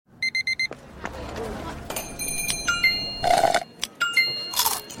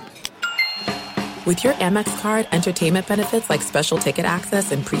With your Amex card, entertainment benefits like special ticket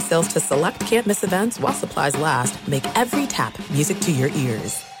access and pre-sales to select campus events while supplies last make every tap music to your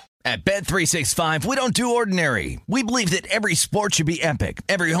ears. At Bet365, we don't do ordinary. We believe that every sport should be epic.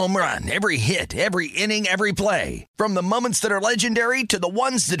 Every home run, every hit, every inning, every play. From the moments that are legendary to the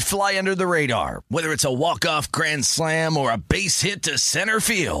ones that fly under the radar. Whether it's a walk-off grand slam or a base hit to center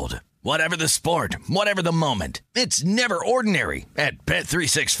field. Whatever the sport, whatever the moment. It's never ordinary at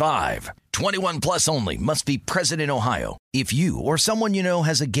Bet365. 21 plus only. Must be present in Ohio. If you or someone you know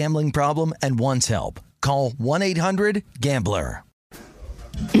has a gambling problem and wants help, call 1-800-GAMBLER.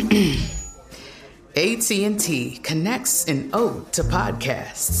 AT&T connects an ode to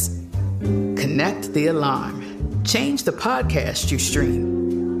podcasts. Connect the alarm. Change the podcast you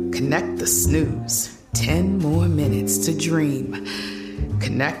stream. Connect the snooze. 10 more minutes to dream.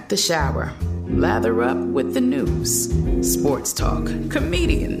 Connect the shower. Lather up with the news. Sports talk,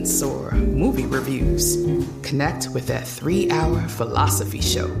 comedians, or movie reviews. Connect with that 3-hour philosophy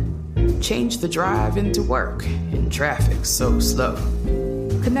show. Change the drive into work in traffic so slow.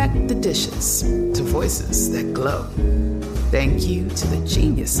 Connect the dishes to voices that glow. Thank you to the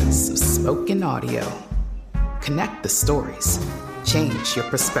geniuses of spoken audio. Connect the stories. Change your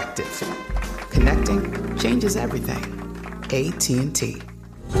perspective. Connecting changes everything. AT&T.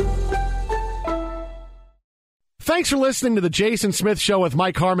 Thanks for listening to the Jason Smith Show with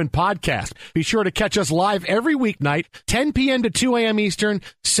Mike Harmon podcast. Be sure to catch us live every weeknight, 10 p.m. to 2 a.m. Eastern,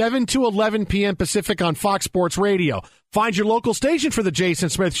 7 to 11 p.m. Pacific on Fox Sports Radio. Find your local station for the Jason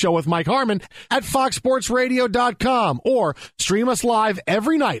Smith Show with Mike Harmon at foxsportsradio.com or stream us live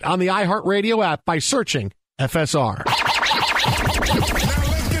every night on the iHeartRadio app by searching FSR. Now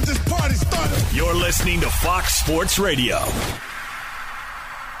let's get this party started. You're listening to Fox Sports Radio.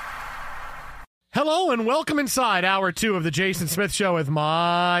 Hello and welcome inside Hour 2 of the Jason Smith Show with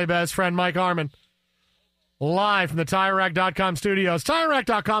my best friend Mike Harmon. Live from the TireRack.com studios.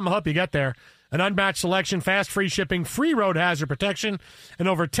 TireRack.com will help you get there. An unmatched selection, fast free shipping, free road hazard protection, and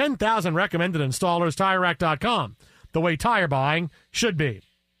over 10,000 recommended installers. TireRack.com, the way tire buying should be.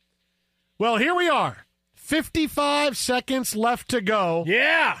 Well, here we are. 55 seconds left to go.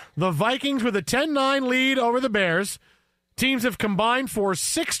 Yeah. The Vikings with a 10-9 lead over the Bears. Teams have combined for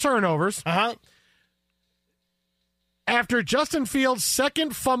 6 turnovers. After Justin Fields'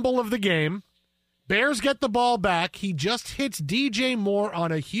 second fumble of the game, Bears get the ball back. He just hits DJ Moore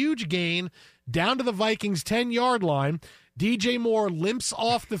on a huge gain down to the Vikings' 10-yard line. DJ Moore limps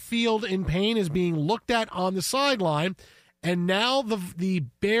off the field in pain, is being looked at on the sideline, and now the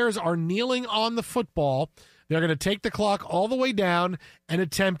Bears are kneeling on the football. They're going to take the clock all the way down and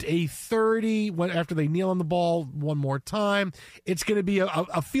attempt a 30 after they kneel on the ball one more time. It's going to be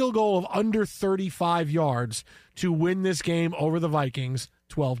a field goal of under 35 yards to win this game over the Vikings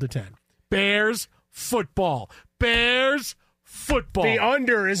 12-10. Bears football. Bears football. The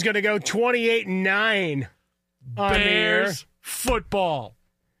under is going to go 28-9. Bears football.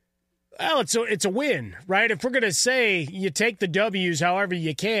 Well, it's a win, right? If we're going to say you take the W's however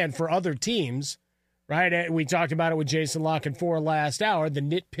you can for other teams, right? We talked about it with Jason La Canfora last hour, the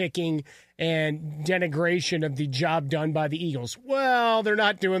nitpicking and denigration of the job done by the Eagles. Well, they're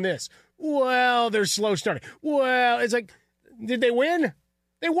not doing this. Well, they're slow starting. Well, it's like, did they win?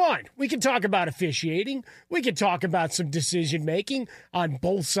 They won. We can talk about officiating. We can talk about some decision-making on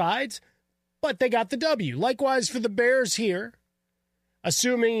both sides, but they got the W. Likewise for the Bears here,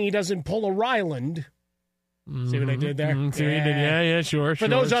 assuming he doesn't pull a Ryland. See what I did there? Yeah, sure. For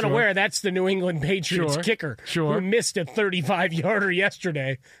those unaware, that's the New England Patriots kicker who missed a 35-yarder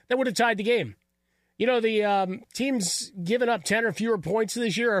yesterday. That would have tied the game. You know, the teams giving up 10 or fewer points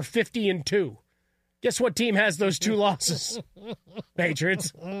this year are 50-2. Guess what team has those 2 losses?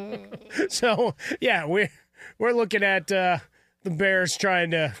 Patriots. So, yeah, we're looking at the Bears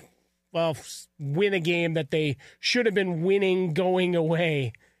trying to, win a game that they should have been winning going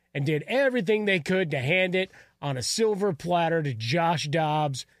away, and did everything they could to hand it on a silver platter to Josh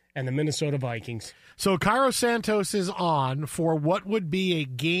Dobbs and the Minnesota Vikings. So Cairo Santos is on for what would be a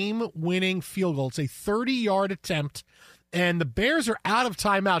game-winning field goal. It's a 30-yard attempt, and the Bears are out of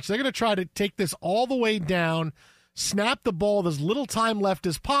timeouts. They're going to try to take this all the way down, snap the ball with as little time left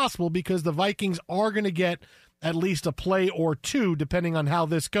as possible, because the Vikings are going to get at least a play or 2, depending on how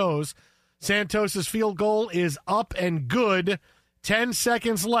this goes. Santos's field goal is up and good. 10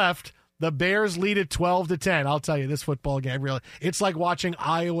 seconds left. The Bears lead it 12-10. I'll tell you, this football game, really, it's like watching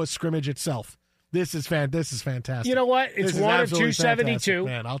Iowa scrimmage itself. This is fantastic. You know what? It's 1 or 272.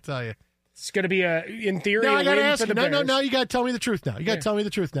 Man, I'll tell you. It's going to be in theory, Now I got to win ask for you. the Bears. No, you got to tell me the truth now. You got to tell me the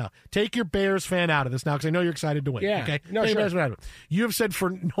truth now. Take your Bears fan out of this now because I know you're excited to win. Yeah. Okay. No, Take your sure. Bears fan out of it. You have said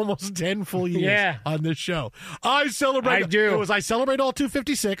for almost 10 full years Yeah. on this show, I celebrate. I do. It was I celebrate all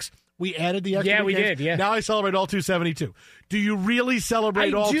 256. We added the extra. Yeah, we games. did, yeah. Now I celebrate all 272. Do you really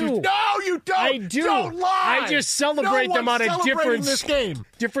celebrate I all do. No, you don't. I do. Don't lie. I just celebrate No them one's on a celebrating this game.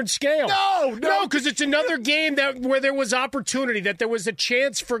 different scale. No, because it's another game where there was opportunity, that there was a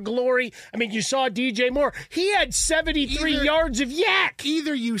chance for glory. I mean, you saw DJ Moore. He had 73 yards of yak.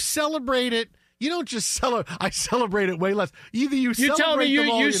 Either you celebrate it. You don't just celebrate. I celebrate it way less. Either you You tell me celebrate them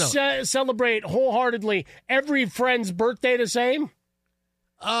all, you don't. celebrate wholeheartedly every friend's birthday the same?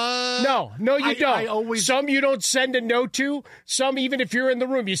 No, you don't. I always. Some you don't send a note to. Some, even if you're in the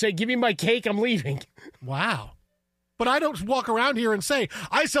room, you say, "Give me my cake, I'm leaving." Wow. But I don't walk around here and say,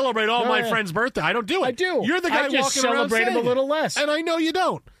 I celebrate all my friends' birthday. I don't do it. I do. You're the guy I just walking around celebrate them saying a little it. less. And I know you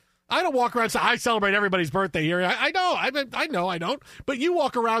don't. I don't walk around and say, I celebrate everybody's birthday here. I know. I know I don't. But you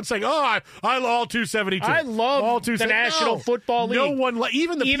walk around saying, I all 272. I love all the National Football League. No one,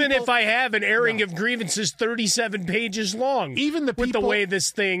 even if I have an airing of grievances 37 pages long. Even the with people, the way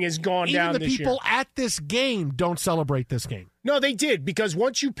this thing has gone down this year. Even the people at this game don't celebrate this game. No, they did, because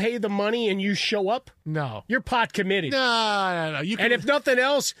once you pay the money and you show up, no, you're pot committed. No. And if nothing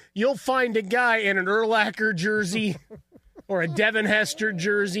else, you'll find a guy in an Urlacher jersey or a Devin Hester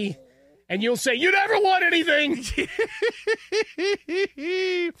jersey, and you'll say, "You never won anything."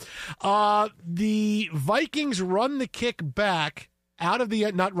 The Vikings run the kick back out of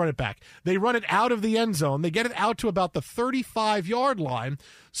the not run it back. They run it out of the end zone. They get it out to about the 35-yard line.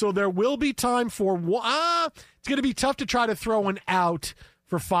 So there will be time for it's going to be tough to try to throw an out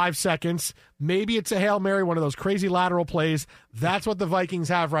for 5 seconds. Maybe it's a Hail Mary, one of those crazy lateral plays. That's what the Vikings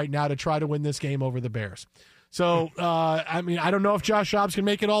have right now to try to win this game over the Bears. So, I don't know if Josh Dobbs can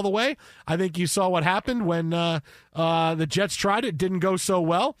make it all the way. I think you saw what happened when the Jets tried it. It didn't go so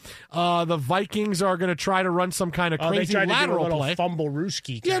well. The Vikings are going to try to run some kind of crazy they tried lateral to do a play. Fumble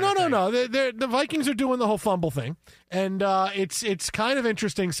Rooski. Yeah, no. The Vikings are doing the whole fumble thing, and it's kind of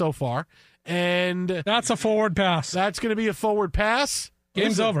interesting so far. And that's a forward pass. That's going to be a forward pass.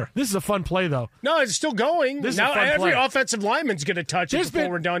 Game's over. This is a fun play, though. No, it's still going. This is now a fun every play. offensive lineman's going to touch it before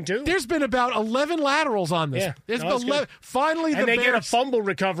we're done, too. There's been about 11 laterals on this. Yeah. There's No, been 11. Finally, and the they Bears get a fumble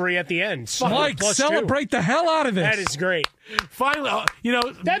recovery at the end. Mike, Plus celebrate the hell out of this. That is great. Finally,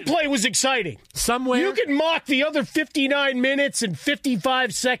 that play was exciting. Somewhere you can mock the other 59 minutes and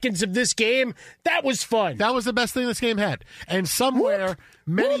 55 seconds of this game. That was fun. That was the best thing this game had. And somewhere,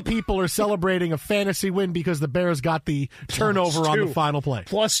 many people are celebrating a fantasy win because the Bears got the turnover on the final play.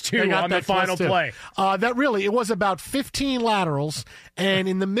 +2 on the final play. It was about 15 laterals, and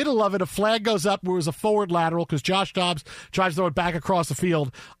in the middle of it, a flag goes up where it was a forward lateral because Josh Dobbs tries to throw it back across the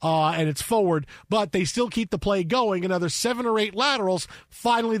field, and it's forward, but they still keep the play going. Another 7 or 8 laterals.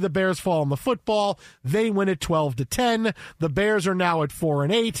 Finally, the Bears fall on the football. They win it 12-10. The Bears are now at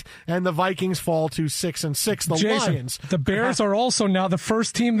 4-8, and the Vikings fall to 6-6. The Jason, Lions. The Bears are also now the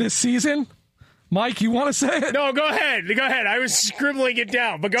first team this season. Mike, you want to say it? No, go ahead. Go ahead. I was scribbling it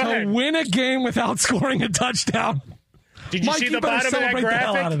down, but go ahead. To win a game without scoring a touchdown. Did you Mike, see the bottom of that celebrate the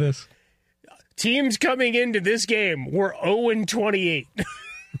hell graphic? out of this. Teams coming into this game were 0-28.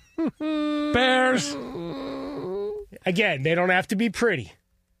 Bears. Again, they don't have to be pretty.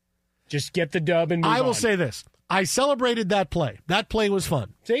 Just get the dub and move I will on. say this. I celebrated that play. That play was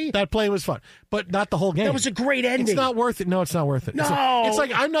fun. See? That play was fun. But not the whole game. That was a great ending. It's not worth it. No, it's not worth it. No. It's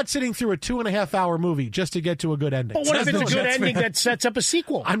like I'm not sitting through a 2.5-hour movie just to get to a good ending. But what if it's a good ending that sets up a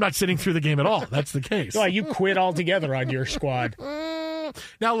sequel? I'm not sitting through the game at all. That's the case. Well, you quit altogether on your squad.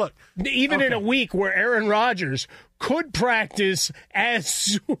 Now, look. Even in a week where Aaron Rodgers could practice as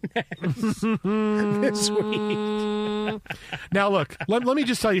soon as this week. Now, look. Let me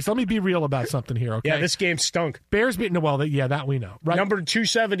just tell you. Let me be real about something here, okay? Yeah, this game stunk. Bears beating that we know. Right? Number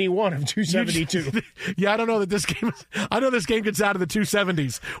 271 of 272. Yeah, I don't know that this game I know this game gets out of the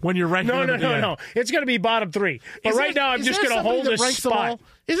 270s when you're ranking them at the end. No. It's going to be bottom 3. But right now, I'm just going to hold a spot.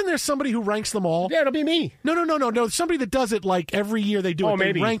 Isn't there somebody who ranks them all? Yeah, it'll be me. No. Somebody that does it like every year they do it.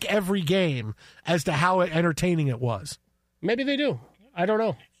 Maybe. They rank every game as to how entertaining it was. Maybe they do. I don't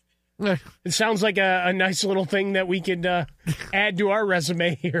know. It sounds like a nice little thing that we could add to our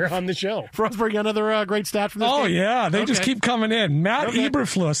resume here on the show. Frostberg, another great stat from this game? Oh, yeah. They just keep coming in. Matt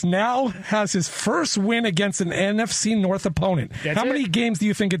Eberflus now has his first win against an NFC North opponent. How many games do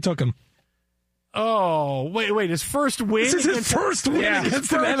you think it took him? Oh, wait. His first win? This is his first win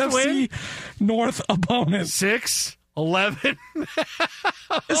against an NFC North opponent. 6-11.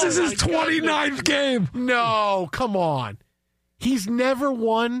 This is his 29th game. No, come on. He's never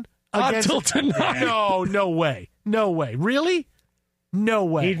won Until tonight. No way. No way. Really? No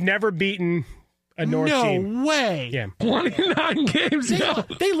way. He'd never beaten a North team. No way. Yeah. 29 games.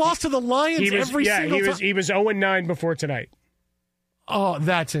 They lost to the Lions every single time. He was 0-9 before tonight. Oh,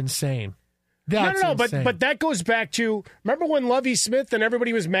 that's insane. That's No, insane. but that goes back to, remember when Lovie Smith and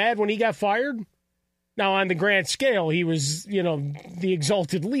everybody was mad when he got fired? Now, on the grand scale, he was, the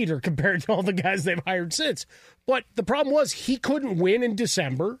exalted leader compared to all the guys they've hired since. But the problem was he couldn't win in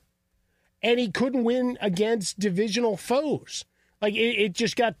December, and he couldn't win against divisional foes. Like, it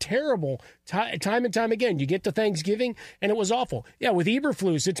just got terrible time and time again. You get to Thanksgiving, and it was awful. Yeah, with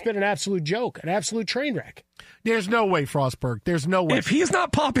Eberflus, it's been an absolute joke, an absolute train wreck. There's no way, Frostberg. There's no way. If he's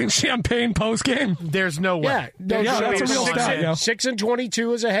not popping champagne post-game. There's no way. Yeah, that's a real stat.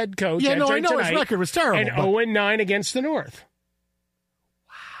 6-22 as a head coach. Yeah, no, I know tonight, his record was terrible. And 0-9 against the North.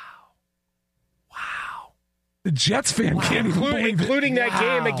 Wow. The Jets fan can't even believe including that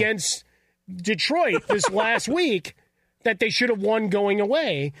game against Detroit this last week that they should have won going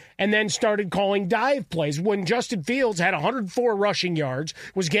away, and then started calling dive plays when Justin Fields had 104 rushing yards,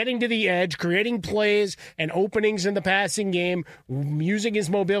 was getting to the edge, creating plays and openings in the passing game, using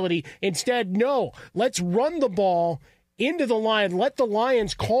his mobility. Instead, no, let's run the ball into the line, let the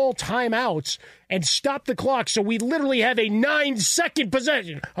Lions call timeouts and stop the clock so we literally have a 9-second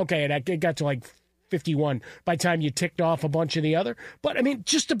possession. Okay, and it got to like 51 by the time you ticked off a bunch of the other. But, I mean,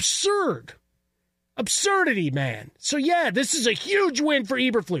 just absurd. Absurdity, man. So, yeah, this is a huge win for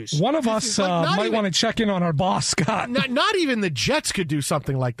Eberflus. One of us might want to check in on our boss, Scott. Not even the Jets could do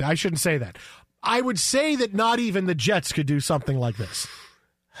something like that. I shouldn't say that. I would say that not even the Jets could do something like this.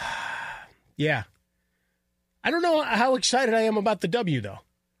 Yeah. I don't know how excited I am about the W, though.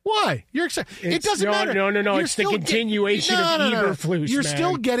 Why? You're excited. It doesn't matter. No. You're It's the continuation of Eberflus. You're man.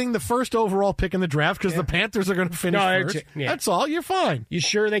 still getting the first overall pick in the draft because the Panthers are going to finish first. That's all. You're fine. You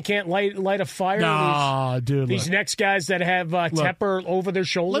sure they can't light a fire? Nah, dude. These next guys that have Tepper over their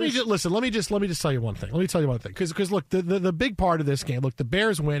shoulders. Let me just tell you one thing. Because look, the big part of this game. Look, the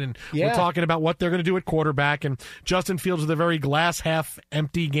Bears win, and we're talking about what they're going to do at quarterback, and Justin Fields with a very glass half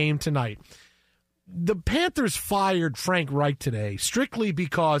empty game tonight. The Panthers fired Frank Reich today strictly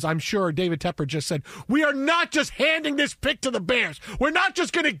because I'm sure David Tepper just said, we are not just handing this pick to the Bears. We're not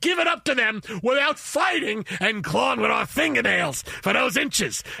just going to give it up to them without fighting and clawing with our fingernails for those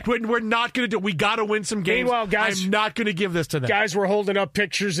inches. We're not going to do it. We got to win some games. Meanwhile, guys, I'm not going to give this to them. Guys were holding up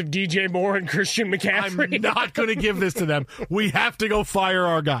pictures of DJ Moore and Christian McCaffrey. I'm not going to give this to them. We have to go fire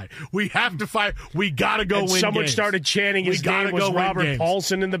our guy. We have to fire. We got to go win someone games. Started chanting his name was Robert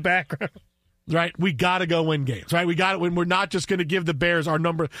Paulson in the background. Right, we got to go win games. Right, we got to win. We're not just going to give the Bears the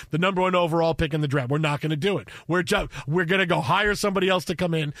number one overall pick in the draft. We're not going to do it. We're going to go hire somebody else to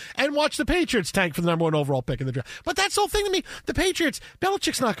come in and watch the Patriots tank for the number one overall pick in the draft. But that's the whole thing to me. The Patriots,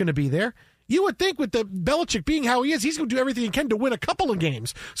 Belichick's not going to be there. You would think with the Belichick being how he is, he's going to do everything he can to win a couple of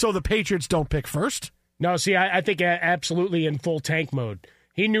games. So the Patriots don't pick first. No, see, I think absolutely in full tank mode.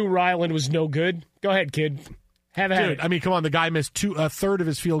 He knew Ryland was no good. Go ahead, kid. Dude, I mean, come on. The guy missed a third of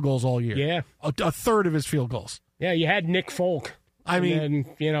his field goals all year. Yeah. A third of his field goals. Yeah, you had Nick Folk. I mean,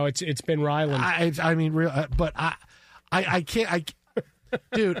 it's been Ryland. I can't.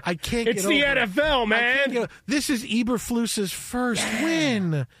 Dude, I can't it's get the over NFL, man. This is Eberflus's first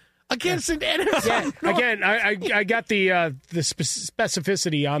win against an NFL. Yeah. Again, I got the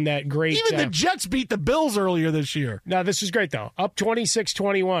specificity on that great. Even the Jets beat the Bills earlier this year. No, this is great, though. Up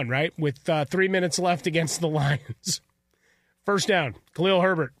 26-21, right? With 3 minutes left against the Lions. First down, Khalil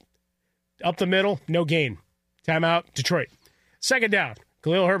Herbert. Up the middle, no gain. Timeout, Detroit. Second down,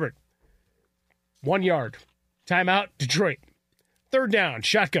 Khalil Herbert. 1 yard. Timeout, Detroit. Third down,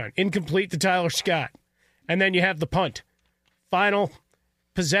 shotgun, incomplete to Tyler Scott. And then you have the punt. Final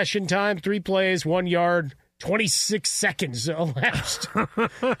possession time, 3 plays, 1 yard, 26 seconds elapsed.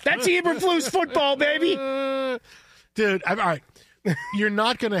 That's Eberflus football, baby. Dude, all right. You're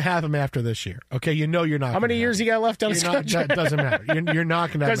not going to have him after this year. Okay, you know you're not. How many years he got left on his contract? That doesn't matter. You're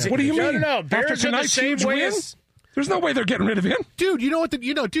not going to have him. What do you mean? No. After tonight's huge win? There's no way they're getting rid of him. Dude, you know what?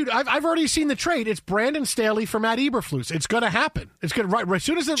 Dude, I've already seen the trade. It's Brandon Staley for Matt Eberflus. It's going to happen. It's going to right as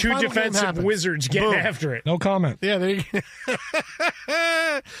soon as the two final defensive game happens, wizards getting boom. after it. No comment. Yeah, there you go.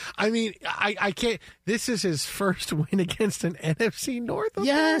 I mean, I can't. This is his first win against an NFC North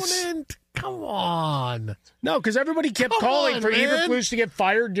opponent. Come on. No, because everybody kept calling for Eberflus to get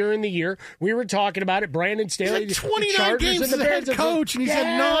fired during the year. We were talking about it. Brandon Staley, he's had 29 games as a head coach, and he's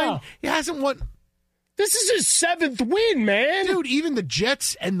had 9. He hasn't won. This is his 7th win, man. Dude, even the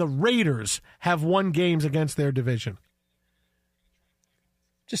Jets and the Raiders have won games against their division.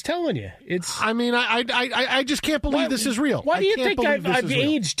 Just telling you, it's. I mean, I just can't believe this is real. Why do you think I've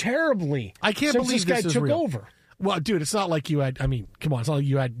aged terribly? I can't believe this guy took real. over. Well, dude, it's not like you had. I mean, come on, it's not like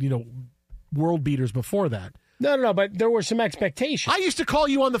you had world beaters before that. No, but there were some expectations. I used to call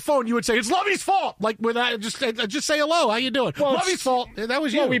you on the phone. You would say, it's Lovey's fault. Like, with that, just say hello. How you doing? Well, Lovey's fault. That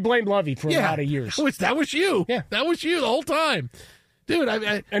was you. Well, we blamed Lovey for a lot of years. That was you. Yeah. That was you the whole time. Dude,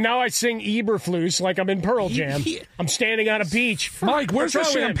 and now I sing Eberflus like I'm in Pearl Jam. I'm standing on a beach. Mike, where's the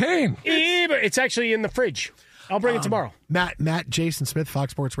champagne? It's actually in the fridge. I'll bring it tomorrow. Matt, Jason Smith,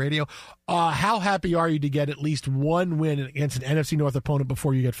 Fox Sports Radio. How happy are you to get at least one win against an NFC North opponent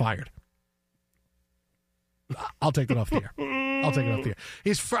before you get fired? I'll take it off the air.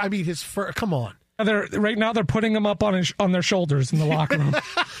 His come on. Right now they're putting him up on their shoulders in the locker room.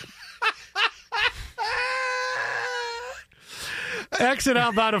 Exit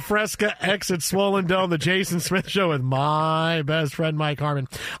outbound of Fresca, exit Swollen Dome, the Jason Smith Show with my best friend Mike Harmon.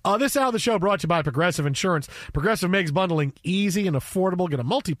 This hour of the show brought to you by Progressive Insurance. Progressive makes bundling easy and affordable. Get a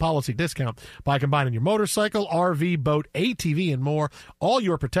multi-policy discount by combining your motorcycle, RV, boat, ATV, and more. All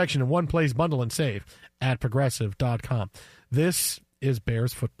your protection in one place. Bundle and save at Progressive.com. This is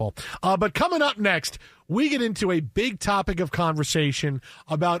Bears football. But coming up next, we get into a big topic of conversation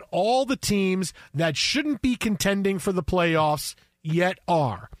about all the teams that shouldn't be contending for the playoffs yet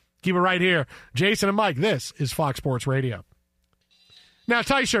are. Keep it right here. Jason and Mike, this is Fox Sports Radio. Now,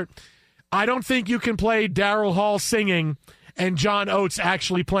 Tyshirt, I don't think you can play Daryl Hall singing and John Oates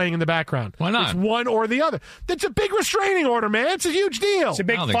actually playing in the background. Why not? It's one or the other. That's a big restraining order, man. It's a huge deal. It's a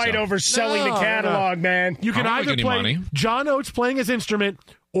big fight over selling the catalog, man. You can either play John Oates playing his instrument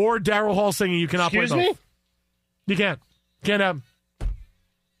or Daryl Hall singing. You cannot play both. Excuse me? You can't. Can't have.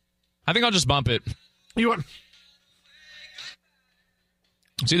 I think I'll just bump it. You want?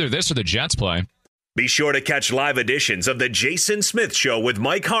 It's either this or the Jets play. Be sure to catch live editions of The Jason Smith Show with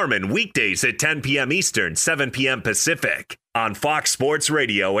Mike Harmon weekdays at 10 p.m. Eastern, 7 p.m. Pacific on Fox Sports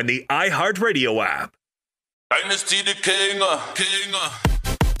Radio and the iHeartRadio app. Dynasty the King.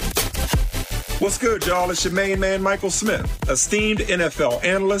 What's good, y'all? It's your main man, Michael Smith, esteemed NFL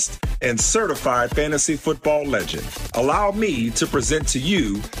analyst and certified fantasy football legend. Allow me to present to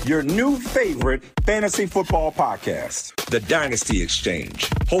you your new favorite fantasy football podcast, The Dynasty Exchange,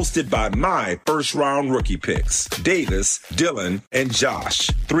 hosted by my first-round rookie picks, Davis, Dylan, and Josh,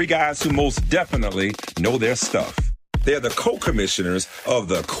 three guys who most definitely know their stuff. They're the co-commissioners of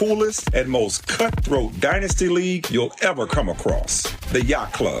the coolest and most cutthroat dynasty league you'll ever come across, the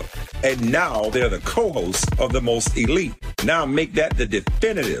Yacht Club. And now they're the co-hosts of the most elite. Now make that the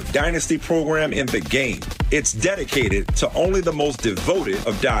definitive dynasty program in the game. It's dedicated to only the most devoted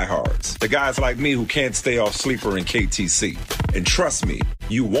of diehards, the guys like me who can't stay off Sleeper and KTC. And trust me,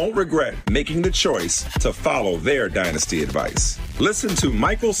 you won't regret making the choice to follow their dynasty advice. Listen to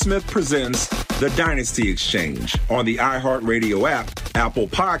Michael Smith Presents The Dynasty Exchange on the iHeartRadio app, Apple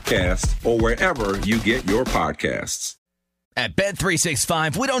Podcasts, or wherever you get your podcasts. At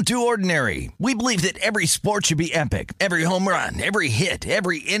Bet365, we don't do ordinary. We believe that every sport should be epic. Every home run, every hit,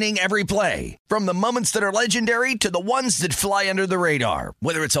 every inning, every play. From the moments that are legendary to the ones that fly under the radar.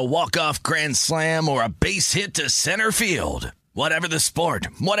 Whether it's a walk-off grand slam or a base hit to center field. Whatever the sport,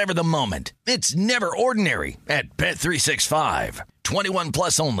 whatever the moment. It's never ordinary at Bet365. 21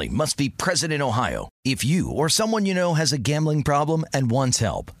 plus only. Must be present in Ohio. If you or someone you know has a gambling problem and wants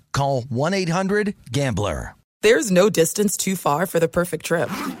help, call 1-800-GAMBLER. There's no distance too far for the perfect trip.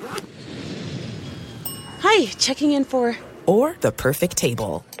 Hi, checking in for... Or the perfect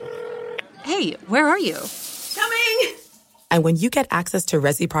table. Hey, where are you? Coming! And when you get access to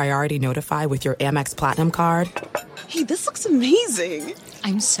Resi Priority Notify with your Amex Platinum card... Hey, this looks amazing.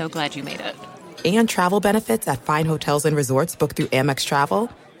 I'm so glad you made it. And travel benefits at fine hotels and resorts booked through Amex Travel,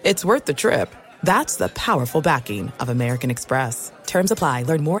 it's worth the trip. That's the powerful backing of American Express. Terms apply.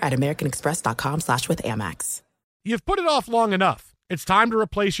 Learn more at americanexpress.com/withAmex. You've put it off long enough. It's time to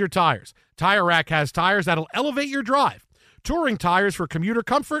replace your tires. Tire Rack has tires that'll elevate your drive. Touring tires for commuter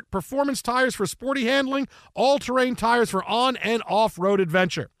comfort, performance tires for sporty handling, all-terrain tires for on- and off-road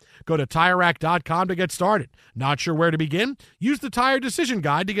adventure. Go to TireRack.com to get started. Not sure where to begin? Use the Tire Decision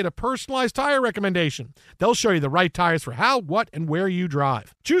Guide to get a personalized tire recommendation. They'll show you the right tires for how, what, and where you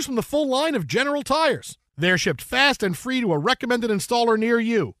drive. Choose from the full line of General Tires. They're shipped fast and free to a recommended installer near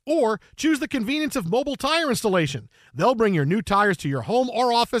you. Or choose the convenience of mobile tire installation. They'll bring your new tires to your home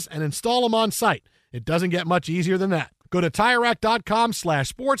or office and install them on site. It doesn't get much easier than that. Go to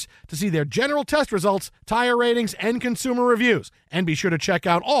TireRack.com/sports to see their general test results, tire ratings, and consumer reviews. And be sure to check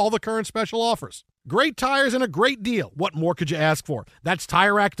out all the current special offers. Great tires and a great deal. What more could you ask for? That's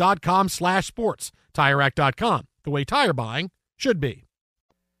TireRack.com/sports. TireRack.com, the way tire buying should be.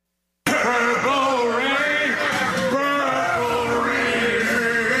 Purple rain, purple rain.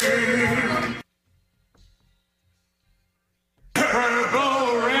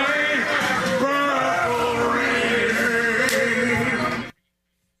 Purple rain, purple rain.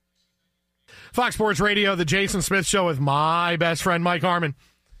 Fox Sports Radio, the Jason Smith Show with my best friend, Mike Harmon.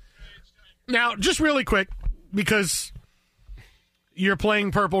 Now, just really quick, because you're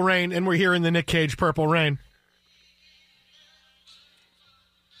playing Purple Rain and we're hearing the Nick Cage Purple Rain.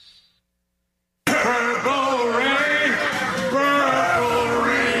 Purple rain, purple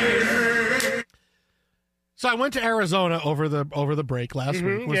rain. So I went to Arizona over the break last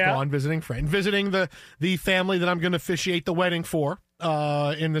week. Was gone visiting the family that I'm going to officiate the wedding for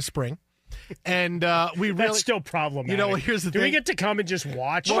in the spring. And we really, that's still problematic. You know, here's the thing. Do we get to come and just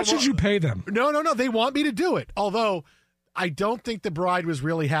watch? What should you pay them? No. They want me to do it. Although I don't think the bride was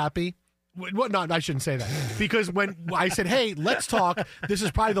really happy. Well, no, I shouldn't say that. Because when I said, hey, let's talk, this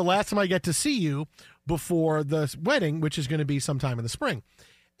is probably the last time I get to see you before the wedding, which is going to be sometime in the spring.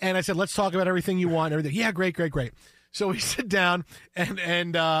 And I said, let's talk about everything you want. Everything. Yeah, great. So we sit down,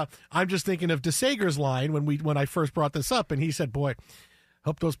 and I'm just thinking of DeSager's line when I first brought this up, and he said, boy,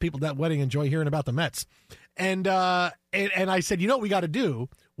 hope those people at that wedding enjoy hearing about the Mets. And I said, you know what we got to do?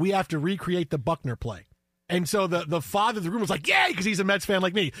 We have to recreate the Buckner play. And so the father of the room was like, yeah, because he's a Mets fan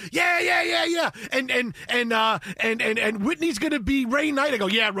like me. Yeah. And Whitney's going to be Ray Knight. I go,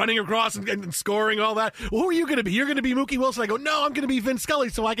 yeah, running across and scoring all that. Well, who are you going to be? You're going to be Mookie Wilson. I go, no, I'm going to be Vin Scully,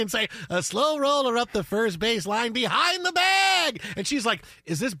 so I can say a slow roller up the first base line behind the bag. And she's like,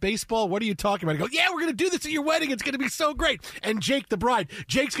 is this baseball? What are you talking about? I go, yeah, we're going to do this at your wedding. It's going to be so great. And Jake, the bride,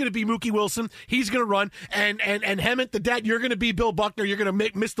 Jake's going to be Mookie Wilson. He's going to run. And Hemmett, the dad, you're going to be Bill Buckner. You're going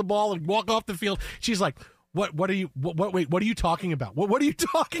to miss the ball and walk off the field. She's like, What are you talking about? What are you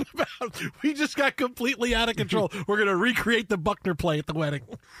talking about? We just got completely out of control. We're going to recreate the Buckner play at the wedding.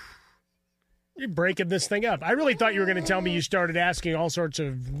 You're breaking this thing up. I really thought you were going to tell me you started asking all sorts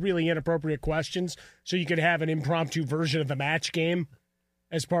of really inappropriate questions so you could have an impromptu version of the match game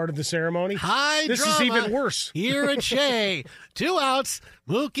as part of the ceremony. This is even worse. Here at Shea, 2 outs,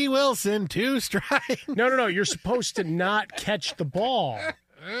 Mookie Wilson, 2 strikes. No. You're supposed to not catch the ball.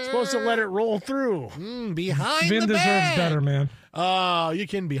 Supposed to let it roll through. Behind Vin the bag. deserves better, man. Oh, you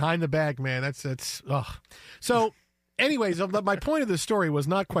can behind the bag, man. That's. So, anyways, my point of the story was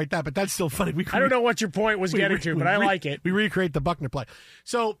not quite that, but that's still funny. I don't know what your point was getting to, but I like it. We recreate the Buckner play.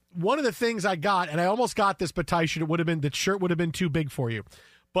 So one of the things I got, and I almost got this, but Ty, the shirt would have been too big for you.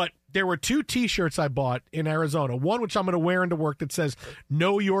 But there were 2 T-shirts I bought in Arizona. One which I'm going to wear into work that says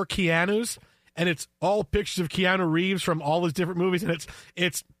 "Know Your Keanus." And it's all pictures of Keanu Reeves from all his different movies, and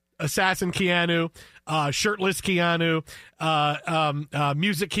it's Assassin Keanu, shirtless Keanu,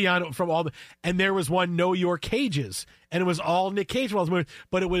 music Keanu from all the. And there was one Know Your Cages, and it was all Nick Cage from all those movies,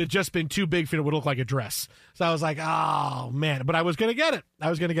 but it would have just been too big for it. It would look like a dress. So I was like, oh man! But I was gonna get it. I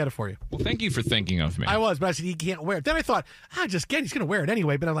was gonna get it for you. Well, thank you for thinking of me. I was, but I said he can't wear it. Then I thought, he's gonna wear it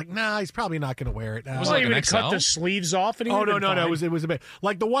anyway. But I'm like, nah, he's probably not gonna wear it. Was it like you an XL? cut the sleeves off? And no. It was a bit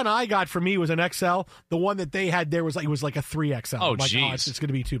like the one I got for me was an XL. The one that they had there was like it was like a 3XL. Oh, jeez, it's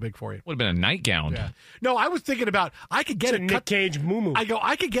gonna be too big for you. Would have been a nightgown. Yeah. No, I was thinking about I could get a Nick Cage moo-moo.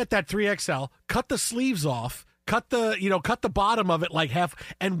 I could get that 3XL, cut the sleeves off. Cut the bottom of it like half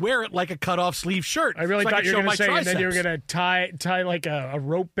and wear it like a cut off sleeve shirt. I really thought you were going to say, triceps. and then you were going to tie like a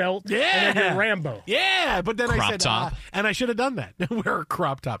rope belt. Yeah, and then you're Rambo. Yeah, but then crop I said, top. And I should have done that. Wear a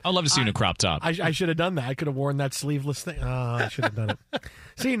crop top. I'd love to see you in a crop top. I should have done that. I could have worn that sleeveless thing. Oh, I should have done it.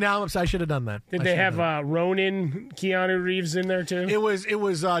 See, now I'm upset. I should have done that. Did they have Ronin Keanu Reeves in there too? It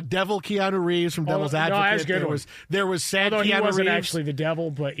was Devil Keanu Reeves from Devil's Advocate. No, that's good. There was sad Although Keanu he wasn't Reeves. actually the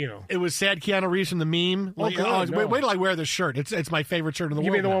devil, but it was sad Keanu Reeves from the meme. Wait till I wear this shirt. It's my favorite shirt in the world.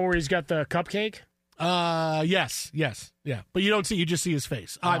 You mean the now. one where he's got the cupcake? Yes, yeah. But you just see his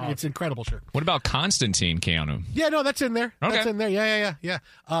face. It's an incredible shirt. What about Constantine Keanu? Yeah, no, that's in there. Okay. That's in there. Yeah.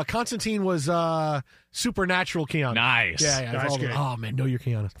 Constantine was supernatural Keanu. Nice. Yeah. That's good. Oh man, know your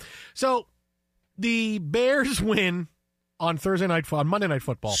Keanu. So the Bears win on Monday Night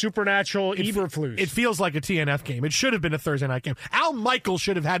Football. Supernatural Eberflus. It feels like a TNF game. It should have been a Thursday night game. Al Michaels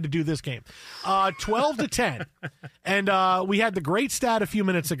should have had to do this game. 12-10. And we had the great stat a few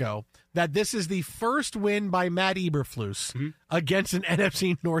minutes ago that this is the first win by Matt Eberflus against an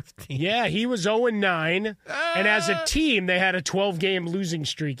NFC North team. Yeah, he was 0-9, and as a team, they had a 12-game losing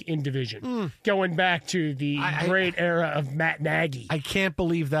streak in division, going back to the great era of Matt Nagy. I can't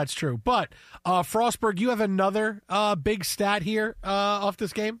believe that's true. But, Frostberg, you have another big stat here off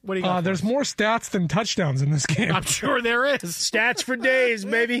this game? What do you got? There's more stats than touchdowns in this game. I'm sure there is. Stats for days,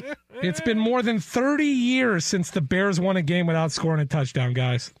 baby. It's been more than 30 years since the Bears won a game without scoring a touchdown,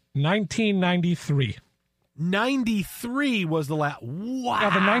 guys. 1993. 93 was the last. Wow. Yeah,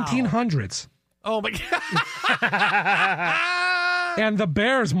 the 1900s. Oh, my God. And the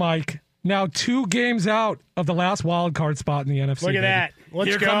Bears, Mike, now 2 games out of the last wild card spot in the NFC. Look at that. Let's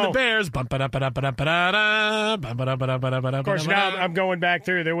Here go. come the Bears. Of course, now I'm going back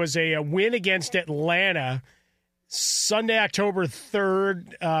through. There was a win against Atlanta Sunday, October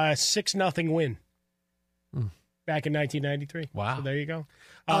 3rd, 6-0 win back in 1993. Wow. So there you go.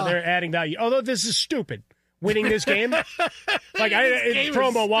 They're adding value. Although this is stupid. Winning this game,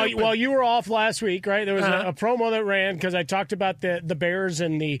 promo while you were off last week, right? There was a promo that ran because I talked about the Bears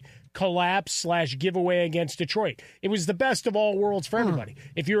and the collapse/giveaway against Detroit. It was the best of all worlds for everybody.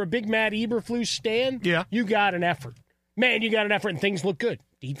 If you're a big Matt Eberflus stan, you got an effort. Man, you got an effort, and things look good.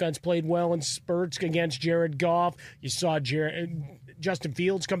 Defense played well in spurts against Jared Goff. You saw Justin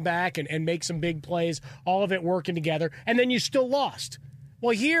Fields come back and make some big plays. All of it working together, and then you still lost.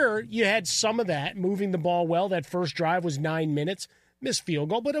 Well, here you had some of that, moving the ball well. That first drive was 9 minutes. Missed field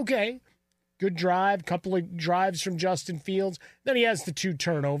goal, but okay. Good drive, couple of drives from Justin Fields. Then he has the 2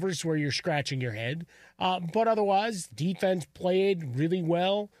 turnovers where you're scratching your head. But otherwise, defense played really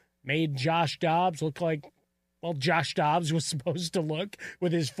well, made Josh Dobbs look like, well, Josh Dobbs was supposed to look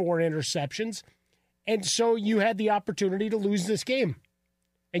with his 4 interceptions. And so you had the opportunity to lose this game,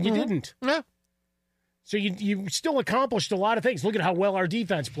 and you didn't. Yeah. So you still accomplished a lot of things. Look at how well our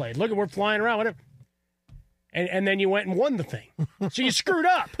defense played. Look at we're flying around. Whatever. And then you went and won the thing. So you screwed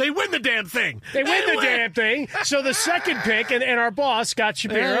up. They win the damn thing. They win the damn thing. So the second pick, and our boss, Scott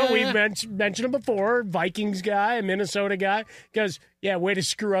Shapiro, we mentioned him before, Vikings guy, a Minnesota guy, goes, yeah, way to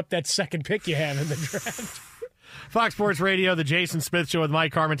screw up that second pick you have in the draft. Fox Sports Radio, the Jason Smith Show with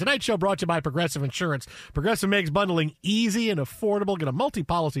Mike Harmon. Tonight's show brought to you by Progressive Insurance. Progressive makes bundling easy and affordable. Get a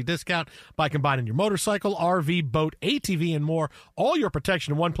multi-policy discount by combining your motorcycle, RV, boat, ATV, and more. All your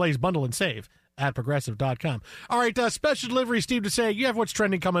protection in one place. Bundle and save at Progressive.com. All right, special delivery, Steve DeSay. You have what's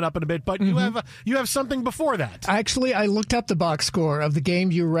trending coming up in a bit, but you have something before that. Actually, I looked up the box score of the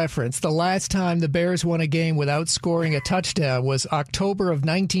game you referenced. The last time the Bears won a game without scoring a touchdown was October of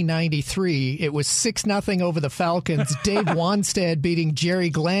 1993. It was 6-0 over the Falcons. Dave Wanstead beating Jerry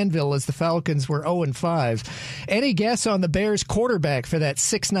Glanville as the Falcons were 0-5. Any guess on the Bears quarterback for that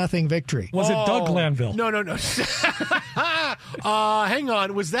 6-0 victory? Was it Doug Glanville? No. Hang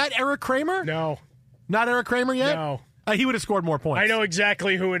on. Was that Eric Kramer? No. Not Eric Kramer yet? No. He would have scored more points. I know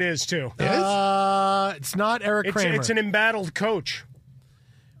exactly who it is, too. It's not Eric Kramer. It's an embattled coach.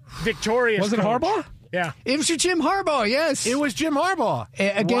 Victorious Was it coach. Harbaugh? Yeah. It was Jim Harbaugh, yes. It was Jim Harbaugh.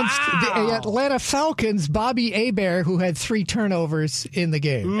 Against the Atlanta Falcons, Bobby Hebert, who had 3 turnovers in the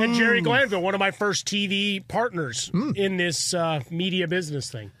game. And Jerry Glanville, one of my first TV partners in this media business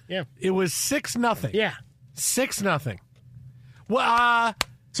thing. Yeah. It was 6-0. Yeah. 6-0. Well,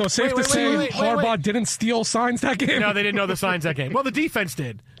 so safe to say Harbaugh didn't steal signs that game? No, they didn't know the signs that game. Well, the defense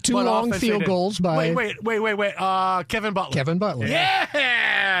did. 2 long field goals by... Wait. Kevin Butler. Kevin Butler.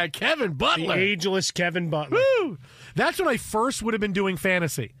 Yeah, Kevin Butler. The ageless Kevin Butler. Woo! That's when I first would have been doing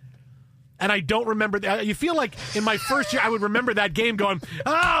fantasy. And I don't remember that. You feel like in my first year, I would remember that game going,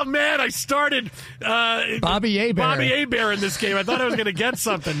 oh, man, I started Bobby Hebert in this game. I thought I was going to get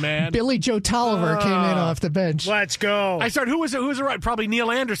something, man. Billy Joe Tolliver came in off the bench. Let's go. I started, who was it right? Probably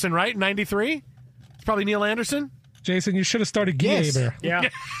Neil Anderson, right? 93? It's probably Neil Anderson. Jason, you should have started Guy Hebert. Yeah.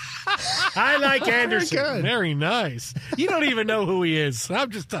 I like Anderson. Very nice. You don't even know who he is.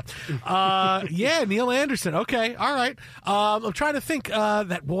 I'm just, Neil Anderson. Okay, all right. I'm trying to think.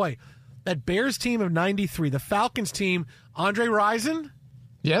 That Bears team of 93, the Falcons team, Andre Rison.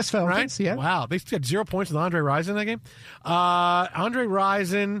 Yes, Falcons. Right? Yeah. Wow, they got 0 points with Andre Rison in that game. Andre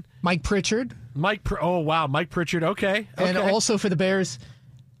Rison, Mike Pritchard. Mike Pritchard. Okay. And also for the Bears,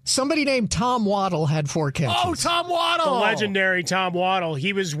 somebody named Tom Waddle had 4 catches. Oh, Tom Waddle, the legendary Tom Waddle.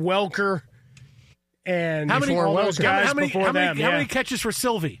 He was Welker, and how many those guys before them? How many catches for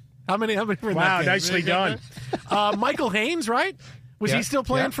Sylvie? How many? Wow, nicely done. Michael Haynes, right? Was he still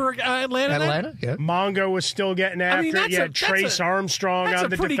playing for Atlanta? Atlanta, yeah. Mongo was still getting after it. You had Trace Armstrong on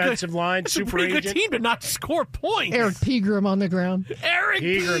the defensive line. That's super a pretty agent. good team to not score points. Eric Pegram on the ground. Eric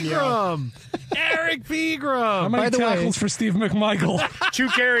Pegram. Eric Pegram. How many tackles for Steve McMichael? 2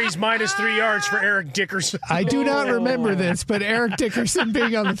 carries, -3 yards for Eric Dickerson. I do not remember this, but Eric Dickerson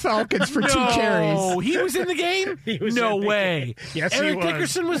being on the Falcons for 2 carries. Oh, he was in the game? No way. Yes, Eric he was.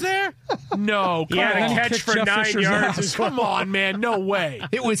 Dickerson was there? No, He had a catch for 9 yards. Come on, man. No way.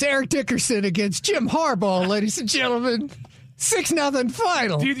 It was Eric Dickerson against Jim Harbaugh, ladies and gentlemen. 6-0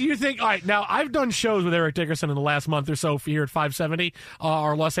 final. Do you think? All right, now I've done shows with Eric Dickerson in the last month or so here at 570,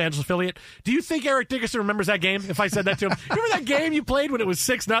 our Los Angeles affiliate. Do you think Eric Dickerson remembers that game? If I said that to him, remember that game you played when it was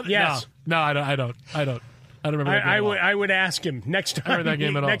 6-0? Yes. No, I don't remember that game. I would ask him next time. That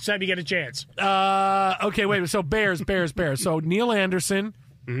game at all. Next time you get a chance. Okay, wait. So Bears. So Neil Anderson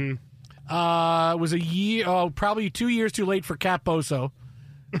was a year, probably 2 years too late for Cap Boso.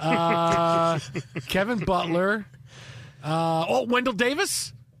 Kevin Butler. Wendell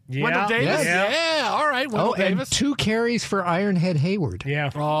Davis? Yeah. Wendell Davis? Yeah. All right, Wendell Davis. And 2 carries for Ironhead Hayward. Yeah.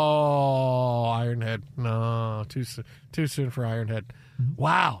 Oh, Ironhead. No, too soon for Ironhead.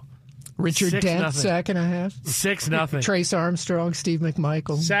 Wow. Richard 6-0. Dent, sack and a half. 6-0. Trace Armstrong, Steve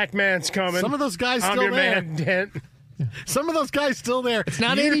McMichael. Sackman's coming. Some of those guys I'm still your there. man, Dent. Some of those guys still there. It's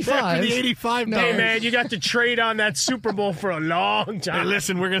not Years 85. after the 85 No. Hey, man, you got to trade on that Super Bowl for a long time. Hey,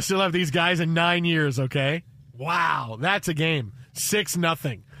 listen, we're going to still have these guys in 9 years, okay? Wow, that's a game.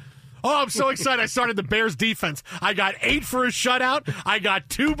 6-0. Oh, I'm so excited! I started the Bears defense. I got 8 for a shutout. I got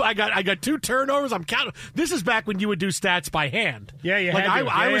 2 turnovers. I'm counting. This is back when you would do stats by hand. Yeah, you like had to.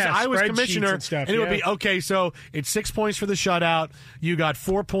 I was Spreadsheets commissioner, and stuff, it would be okay. So it's 6 points for the shutout. You got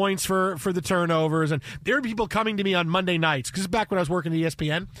 4 points for the turnovers, and there were people coming to me on Monday nights because back when I was working at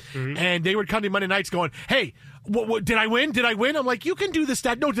ESPN, and they would come to me Monday nights going, "Hey, what, did I win? Did I win?" I'm like, "You can do the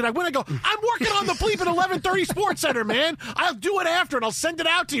stat." "No, did I win?" I go, "I'm working on the bleep at 11:30 Sports Center, man. I'll do it after, and I'll send it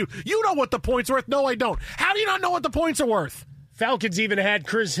out to you. You know what the points are worth." "No, I don't." "How do you not know what the points are worth?" Falcons even had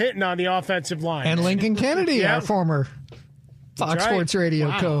Chris Hinton on the offensive line. And Lincoln Kennedy, our former Fox Sports Radio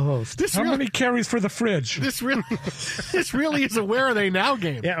co-host. How many carries for the fridge? This really is a where are they now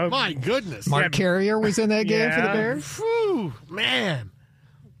game. Yeah, my goodness. Mark Carrier was in that game for the Bears. Whew, man.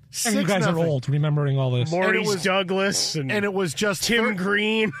 And you guys are old, remembering all this. Maurice Douglas and it was just Tim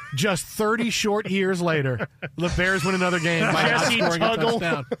Green. Just 30 short years later, the Bears win another game by not Jesse scoring a Tuggle.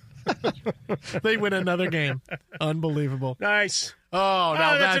 touchdown. They win another game. Unbelievable. Nice. Oh,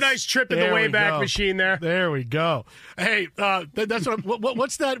 now that's a nice trip in the there we Wayback go. Machine there. There we go. Hey, that's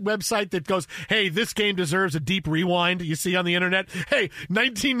what's that website that goes, "Hey, this game deserves a deep rewind"? You see on the internet, "Hey,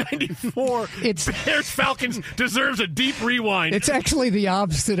 1994 Bears Falcons deserves a deep rewind." It's actually the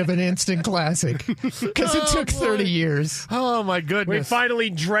opposite of an instant classic because it took 30 years. Oh, my goodness. We finally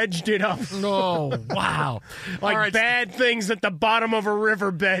dredged it up. Oh, wow. Like All right, bad things at the bottom of a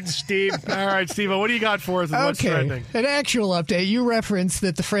riverbed, Steve. All right, Steve, what do you got for us and what's trending? An actual update. You referenced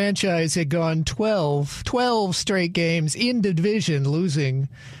that the franchise had gone 12 straight games in division, losing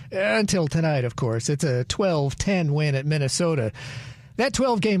until tonight, of course. It's a 12-10 win at Minnesota. That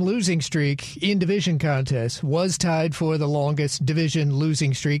 12-game losing streak in division contests was tied for the longest division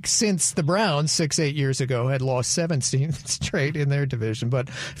losing streak since the Browns 6-8 years ago had lost 17 straight in their division. But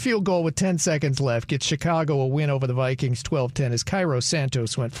field goal with 10 seconds left gets Chicago a win over the Vikings 12-10 as Cairo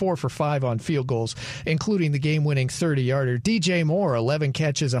Santos went 4 for 5 on field goals, including the game-winning 30-yarder. DJ Moore, 11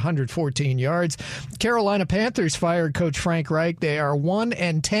 catches, 114 yards. Carolina Panthers fired Coach Frank Reich. They are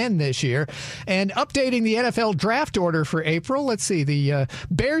 1-10 this year. And updating the NFL draft order for April, let's see, the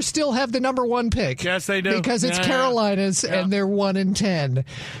Bears still have the number 1 pick. Yes, they do. Because it's Carolina's, and they're 1-10.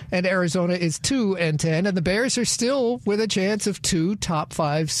 And Arizona is 2-10. And the Bears are still with a chance of 2 top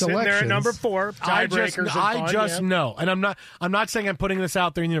 5 selections. Sitting there at number 4. Tiebreakers. I just know, and I'm not saying I'm putting this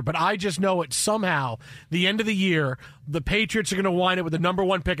out there in the air, but I just know it somehow, the end of the year, the Patriots are going to wind up with the number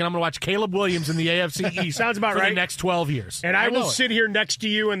 1 pick, and I'm going to watch Caleb Williams in the AFC East Sounds about for right. the next 12 years. And I will sit here next to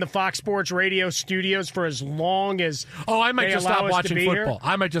you in the Fox Sports Radio studios for as long as I might just stop watching football.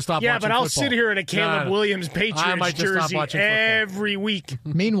 I might just stop watching football. Yeah, but I'll sit here in a Caleb Williams Patriots jersey every week.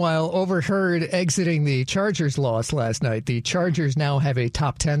 Meanwhile, overheard exiting the Chargers loss last night. The Chargers now have a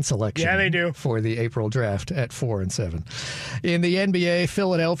top 10 selection. Yeah, they do. For the April draft at 4-7. In the NBA,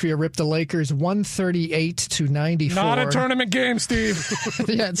 Philadelphia ripped the Lakers 138-94. Not a tournament game, Steve.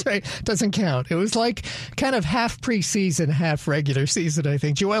 Yeah, that's right. Doesn't count. It was like kind of half preseason, half regular season, I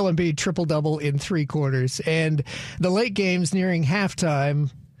think. Joel Embiid triple-double in 3 quarters. And the late games nearing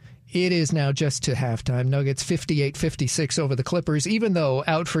halftime, It is now just to halftime. Nuggets 58-56 over the Clippers, even though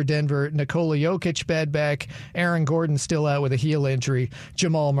out for Denver, Nikola Jokic bad back, Aaron Gordon still out with a heel injury,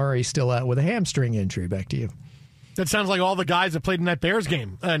 Jamal Murray still out with a hamstring injury. Back to you. That sounds like all the guys that played in that Bears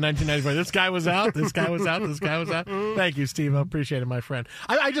game in 1995. This guy was out, this guy was out, this guy was out. Thank you, Steve. I appreciate it, my friend.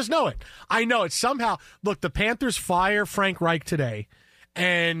 I just know it. I know it. Somehow, look, the Panthers fire Frank Reich today,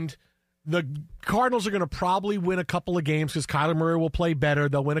 and the Cardinals are going to probably win a couple of games because Kyler Murray will play better.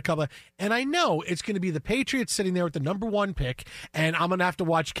 They'll win a couple. And I know it's going to be the Patriots sitting there with the number 1 pick, and I'm going to have to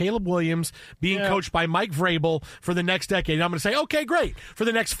watch Caleb Williams being coached by Mike Vrabel for the next decade. And I'm going to say, okay, great. For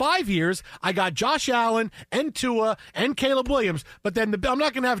the next 5 years, I got Josh Allen and Tua and Caleb Williams. But then I'm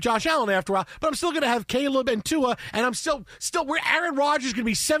not going to have Josh Allen after a while, but I'm still going to have Caleb and Tua, and I'm still Aaron Rodgers is going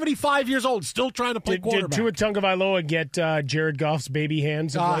to be 75 years old, still trying to play quarterback. Did Tua Tagovailoa get Jared Goff's baby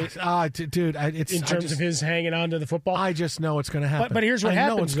hands? Dude, in terms of his hanging on to the football? I just know it's going to happen. But here's what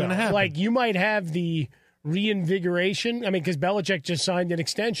happens. Know it's going to happen. Like, you might have the reinvigoration. I mean, because Belichick just signed an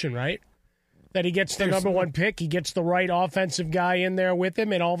extension, right? That he gets the number 1 pick, he gets the right offensive guy in there with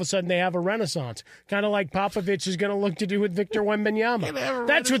him, and all of a sudden they have a renaissance. Kind of like Popovich is going to look to do with Victor Wembanyama.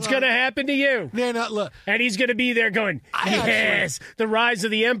 That's what's going to happen to you. They're not, look. And he's going to be there going, yes, the rise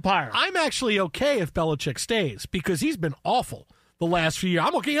of the empire. I'm actually okay if Belichick stays because he's been awful the last few years.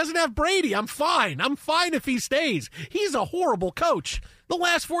 I'm okay. He doesn't have Brady. I'm fine. I'm fine if he stays. He's a horrible coach. The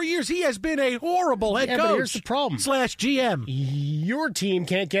last 4 years, he has been a horrible head coach. But here's the problem. /GM. Your team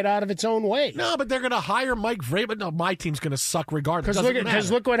can't get out of its own way. No, but they're going to hire Mike Vrabel. No, my team's going to suck regardless. Because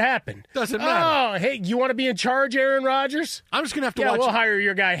look what happened. Doesn't matter. Oh, hey, you want to be in charge, Aaron Rodgers? I'm just going to have to watch. Yeah, we'll hire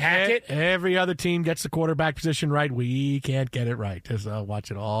your guy Hackett. Every other team gets the quarterback position right. We can't get it right. Just watch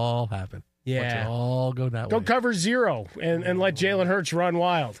it all happen. Yeah. Watch it all go that way. Go cover 0 and let Jalen Hurts run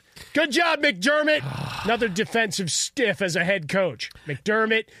wild. Good job, McDermott. Another defensive stiff as a head coach.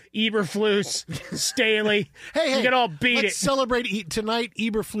 McDermott, Eberflus, Staley. Hey, you can all beat let's celebrate tonight.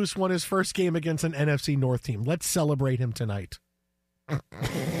 Eberflus won his first game against an NFC North team. Let's celebrate him tonight.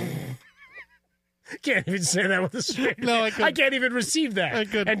 Can't even say that with a straight. No, I can't even receive that. I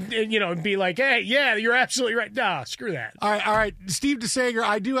couldn't. And be like, hey, yeah, you're absolutely right. Nah, screw that. All right. Steve DeSager,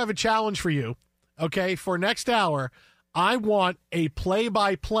 I do have a challenge for you. Okay, for next hour, I want a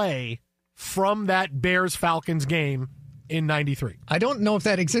play-by-play from that Bears-Falcons game in 93. I don't know if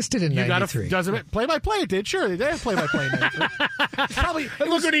that existed in 93. Doesn't it? Play-by-play it did. Sure, they had play-by-play in 93.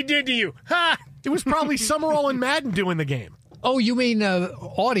 Look what he did to you. Ha! It was probably Summerall and Madden doing the game. Oh, you mean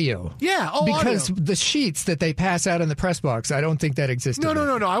audio? Yeah, because audio. The sheets that they pass out in the press box, I don't think that existed. No.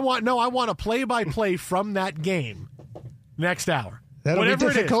 I want a play-by-play from that game next hour. That'll be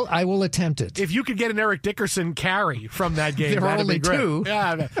difficult. I will attempt it. If you could get an Eric Dickerson carry from that game, there are only 2.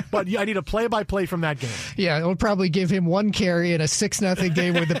 Yeah, but I need a play-by-play from that game. Yeah, it'll probably give him 1 carry in a 6-0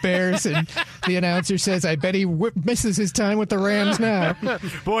 game with the Bears, and the announcer says, I bet he misses his time with the Rams now.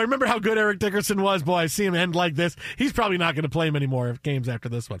 Boy, remember how good Eric Dickerson was? Boy, I see him end like this. He's probably not going to play many more games after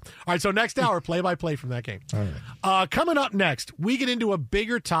this one. All right, so next hour, play-by-play from that game. All right. Coming up next, we get into a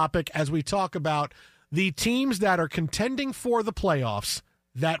bigger topic as we talk about the teams that are contending for the playoffs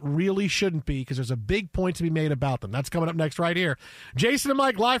that really shouldn't be, because there's a big point to be made about them. That's coming up next right here. Jason and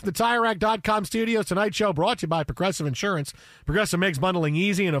Mike live from the TireRack.com studios. Tonight's show brought to you by Progressive Insurance. Progressive makes bundling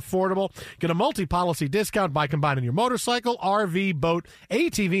easy and affordable. Get a multi-policy discount by combining your motorcycle, RV, boat,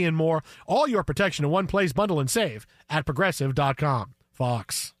 ATV, and more. All your protection in one place. Bundle and save at Progressive.com.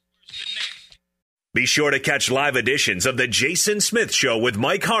 Fox. Be sure to catch live editions of The Jason Smith Show with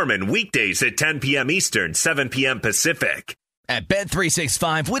Mike Harmon weekdays at 10 p.m. Eastern, 7 p.m. Pacific. At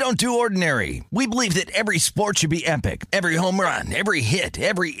Bet365, we don't do ordinary. We believe that every sport should be epic. Every home run, every hit,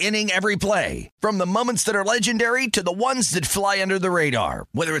 every inning, every play. From the moments that are legendary to the ones that fly under the radar.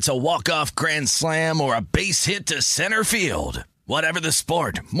 Whether it's a walk-off grand slam or a base hit to center field. Whatever the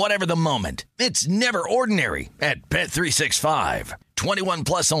sport, whatever the moment. It's never ordinary at Bet365. 21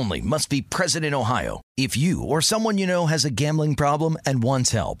 plus only. Must be present in Ohio. If you or someone you know has a gambling problem and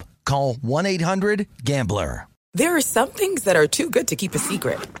wants help, call 1-800-GAMBLER. There are some things that are too good to keep a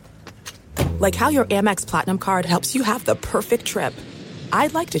secret. Like how your Amex Platinum card helps you have the perfect trip.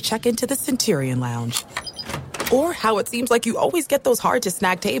 I'd like to check into the Centurion Lounge. Or how it seems like you always get those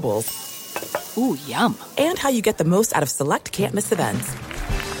hard-to-snag tables. Ooh, yum. And how you get the most out of select can't-miss events.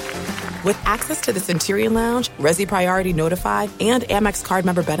 With access to the Centurion Lounge, Resi Priority Notify, and Amex card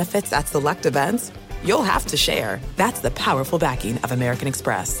member benefits at select events, you'll have to share. That's the powerful backing of American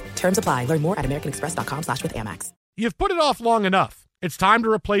Express. Terms apply. Learn more at americanexpress.com/withAmex. You've put it off long enough. It's time to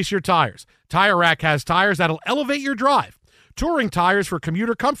replace your tires. Tire Rack has tires that'll elevate your drive. Touring tires for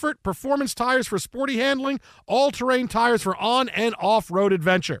commuter comfort, performance tires for sporty handling, all-terrain tires for on- and off-road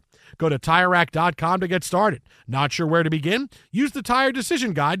adventure. Go to TireRack.com to get started. Not sure where to begin? Use the Tire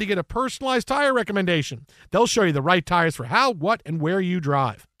Decision Guide to get a personalized tire recommendation. They'll show you the right tires for how, what, and where you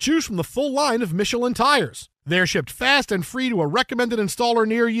drive. Choose from the full line of Michelin tires. They're shipped fast and free to a recommended installer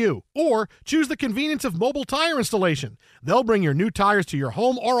near you. Or choose the convenience of mobile tire installation. They'll bring your new tires to your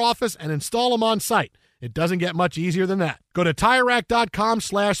home or office and install them on site. It doesn't get much easier than that. Go to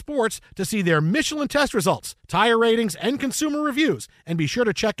TireRack.com/sports to see their Michelin test results, tire ratings, and consumer reviews, and be sure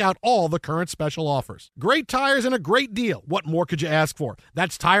to check out all the current special offers. Great tires and a great deal. What more could you ask for?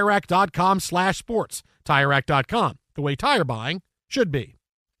 That's TireRack.com/sports. TireRack.com, the way tire buying should be.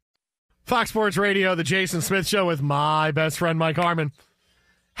 Fox Sports Radio, the Jason Smith Show with my best friend Mike Harmon.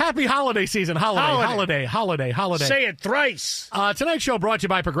 Happy holiday season. Holiday. Say it thrice. Tonight's show brought to you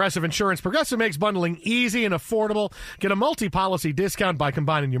by Progressive Insurance. Progressive makes bundling easy and affordable. Get a multi-policy discount by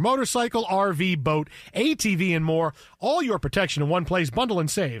combining your motorcycle, RV, boat, ATV, and more. All your protection in one place. Bundle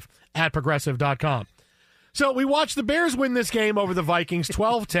and save at Progressive.com. So we watched the Bears win this game over the Vikings,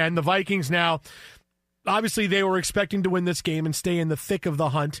 12-10. The Vikings now, obviously they were expecting to win this game and stay in the thick of the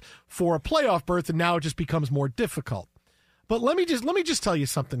hunt for a playoff berth, and now it just becomes more difficult. But let me just tell you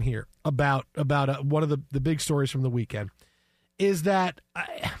something here about one of the big stories from the weekend is that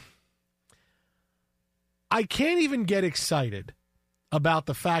I can't even get excited about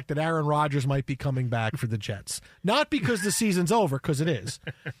the fact that Aaron Rodgers might be coming back for the Jets. Not because the season's over, because it is.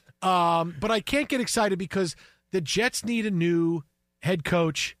 But I can't get excited because the Jets need a new head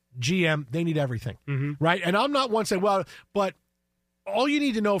coach, GM. They need everything, right? And I'm not one saying, well, but all you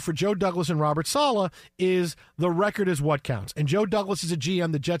need to know for Joe Douglas and Robert Saleh is the record is what counts. And Joe Douglas is a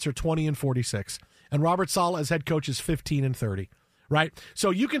GM. The Jets are 20-46. And Robert Saleh as head coach is 15-30. Right? So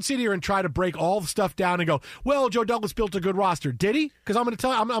you can sit here and try to break all the stuff down and go, well, Joe Douglas built a good roster. Did he? Because I'm going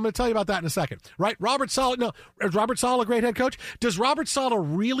to tell you about that in a second. Right? Is Robert Saleh a great head coach? Does Robert Saleh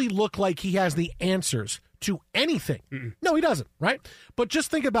really look like he has the answers to anything? No, he doesn't, right? But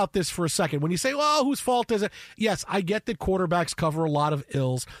just think about this for a second. When you say, well, whose fault is it? Yes, I get that quarterbacks cover a lot of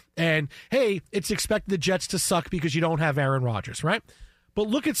ills. And, hey, it's expected the Jets to suck because you don't have Aaron Rodgers, right? But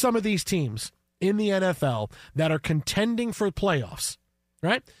look at some of these teams in the NFL that are contending for playoffs,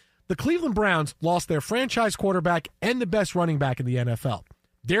 right? The Cleveland Browns lost their franchise quarterback and the best running back in the NFL.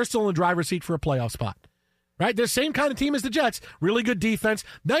 They're still in the driver's seat for a playoff spot. Right? They're the same kind of team as the Jets. Really good defense.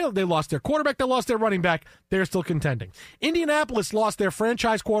 They lost their quarterback. They lost their running back. They're still contending. Indianapolis lost their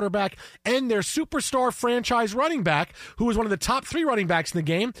franchise quarterback and their superstar franchise running back, who was one of the top 3 running backs in the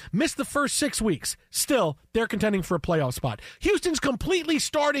game, missed the first 6 weeks. Still, they're contending for a playoff spot. Houston's completely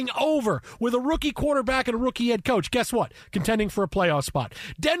starting over with a rookie quarterback and a rookie head coach. Guess what? Contending for a playoff spot.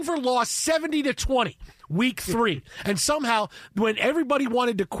 Denver lost 70-20. Week 3. And somehow, when everybody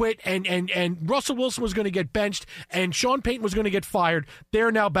wanted to quit and Russell Wilson was going to get benched and Sean Payton was going to get fired,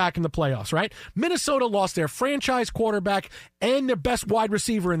 they're now back in the playoffs, right? Minnesota lost their franchise quarterback and their best wide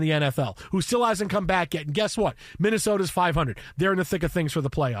receiver in the NFL, who still hasn't come back yet. And guess what? Minnesota's 500. They're in the thick of things for the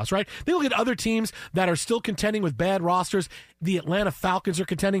playoffs, right? They look at other teams that are still contending with bad rosters. The Atlanta Falcons are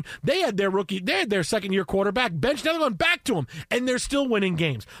contending. They had their second-year quarterback benched. Now they're going back to him, and they're still winning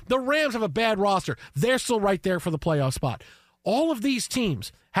games. The Rams have a bad roster. They're still right there for the playoff spot. All of these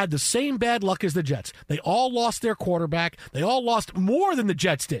teams had the same bad luck as the Jets. They all lost their quarterback. They all lost more than the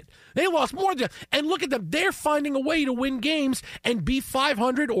Jets did. They lost more than, and look at them. They're finding a way to win games and be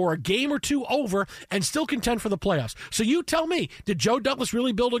 500 or a game or two over and still contend for the playoffs. So you tell me, did Joe Douglas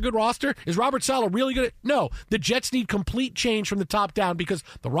really build a good roster? Is Robert Saleh really good? No. The Jets need complete change from the top down because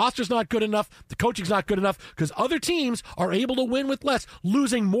the roster's not good enough, the coaching's not good enough, because other teams are able to win with less,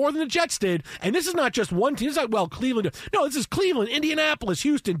 losing more than the Jets did. And this is not just one team. It's not, well, Cleveland. No, this is Cleveland, Indianapolis,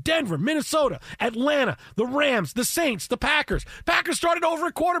 Houston, Denver, Minnesota, Atlanta, the Rams, the Saints, the Packers. Packers started over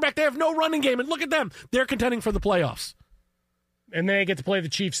at quarterback. They have no running game, and look at them. They're contending for the playoffs. And they get to play the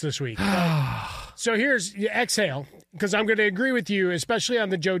Chiefs this week. So here's exhale, because I'm going to agree with you, especially on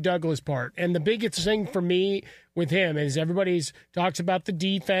the Joe Douglas part. And the biggest thing for me with him is everybody's talks about the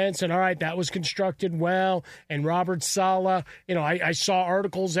defense, and all right, that was constructed well. And Robert Saleh, I saw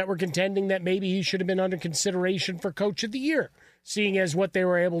articles that were contending that maybe he should have been under consideration for Coach of the Year, seeing as what they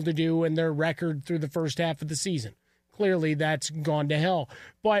were able to do and their record through the first half of the season. Clearly, that's gone to hell.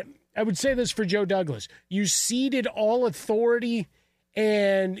 But I would say this for Joe Douglas. You ceded all authority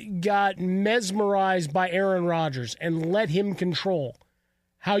and got mesmerized by Aaron Rodgers and let him control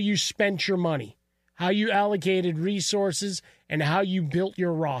how you spent your money, how you allocated resources, and how you built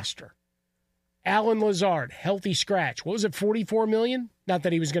your roster. Allen Lazard, healthy scratch. What was it, $44 million? Not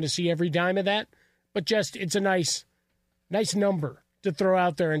that he was going to see every dime of that, but just it's a nice Nice number to throw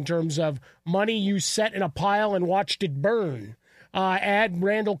out there in terms of money you set in a pile and watched it burn. Add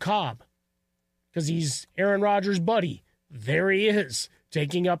Randall Cobb because he's Aaron Rodgers' buddy. There he is,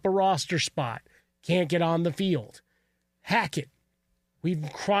 taking up a roster spot. Can't get on the field. Hackett.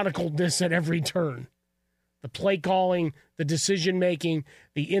 We've chronicled this at every turn. The play calling, the decision-making,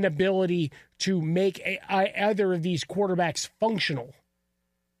 the inability to make either of these quarterbacks functional,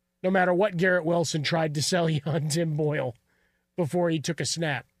 no matter what Garrett Wilson tried to sell you on Tim Boyle before he took a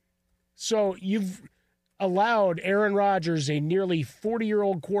snap. So you've allowed Aaron Rodgers, a nearly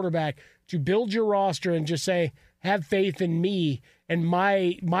 40-year-old quarterback, to build your roster and just say, have faith in me and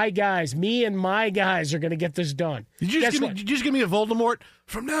my guys. Me and my guys are going to get this done. Did you just give me a Voldemort?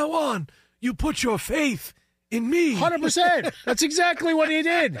 From now on, you put your faith in me. 100%. That's exactly what he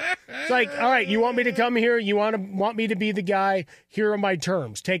did. It's like, all right, you want me to come here? You want me to be the guy? Here are my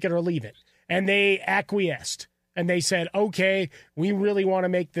terms. Take it or leave it. And they acquiesced. And they said, okay, we really want to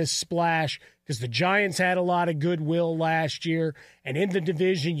make this splash because the Giants had a lot of goodwill last year. And in the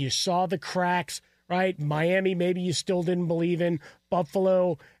division, you saw the cracks, right? Miami, maybe you still didn't believe in.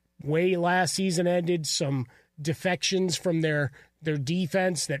 Buffalo, way last season ended, some defections from their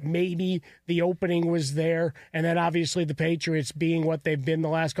defense that maybe the opening was there. And then obviously the Patriots being what they've been the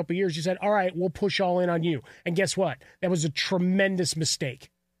last couple of years, you said, all right, we'll push all in on you. And guess what? That was a tremendous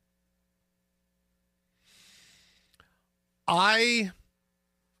mistake. I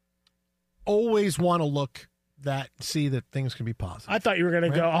always want to see that things can be positive. I thought you were going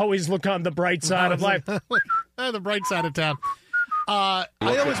to go, always look on the bright side of life. The bright side of town. I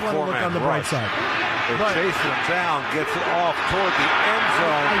always want to look on the bright side. They're chasing him down, gets it off toward the end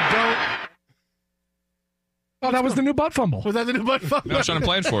zone. Oh, that was the new butt fumble. Was that the new butt fumble? I was trying to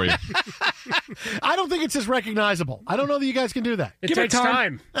play it for you. I don't think it's as recognizable. I don't know that you guys can do that. It takes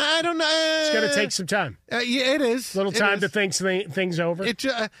time. I don't know. It's going to take some time. Yeah, it is. Little time to think things over.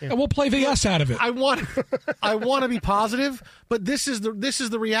 And we'll play the S out of it. I want to be positive, but this is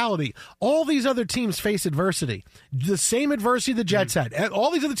the reality. All these other teams face adversity. The same adversity the Jets had.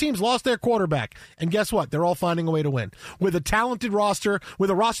 All these other teams lost their quarterback, and guess what? They're all finding a way to win with a talented roster, with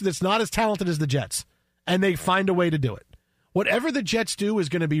a roster that's not as talented as the Jets. And they find a way to do it. Whatever the Jets do is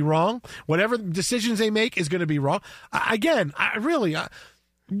going to be wrong. Whatever decisions they make is going to be wrong. When I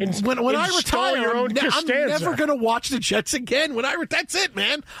retire, I'm never going to watch the Jets again. That's it,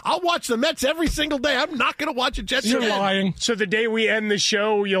 man. I'll watch the Mets every single day. I'm not going to watch the Jets again. You're lying. So the day we end the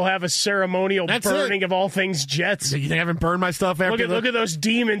show, you'll have a ceremonial burning of all things Jets. You think I haven't burned my stuff after look at those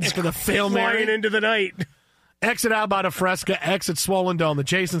demons after the Hail Mary into the night. Exit out by the Fresca, exit Swollen Dome. The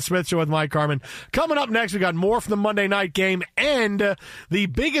Jason Smith Show with Mike Harmon. Coming up next, we got more from the Monday night game and the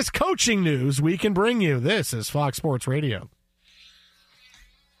biggest coaching news we can bring you. This is Fox Sports Radio.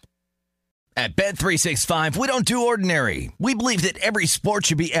 At Bet365, we don't do ordinary. We believe that every sport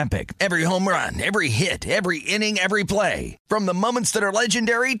should be epic. Every home run, every hit, every inning, every play. From the moments that are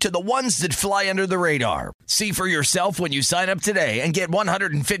legendary to the ones that fly under the radar. See for yourself when you sign up today and get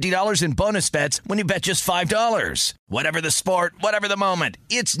 $150 in bonus bets when you bet just $5. Whatever the sport, whatever the moment,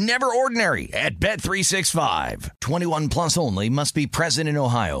 it's never ordinary at Bet365. 21 plus only. Must be present in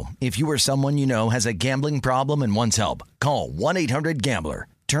Ohio. If you or someone you know has a gambling problem and wants help, call 1-800-GAMBLER.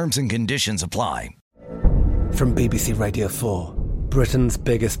 Terms and conditions apply. From BBC Radio 4, Britain's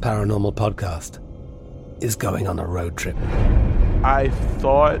biggest paranormal podcast is going on a road trip. I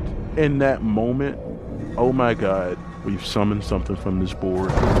thought in that moment, oh my God, we've summoned something from this board.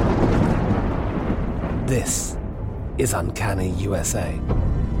 This is Uncanny USA.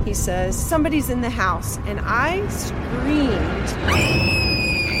 He says, somebody's in the house, and I screamed.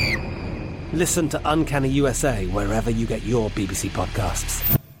 Listen to Uncanny USA wherever you get your BBC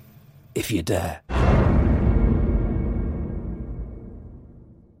podcasts, if you dare.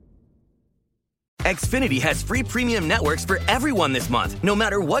 Xfinity has free premium networks for everyone this month, no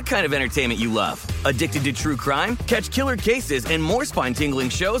matter what kind of entertainment you love. Addicted to true crime? Catch killer cases and more spine-tingling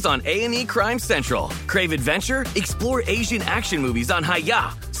shows on A&E Crime Central. Crave adventure? Explore Asian action movies on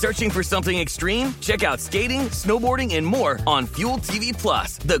Hi-YAH. Searching for something extreme? Check out skating, snowboarding, and more on Fuel TV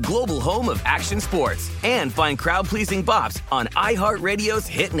Plus, the global home of action sports. And find crowd-pleasing bops on iHeartRadio's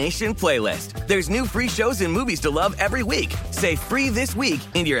Hit Nation playlist. There's new free shows and movies to love every week. Say free this week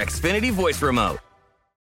in your Xfinity voice remote.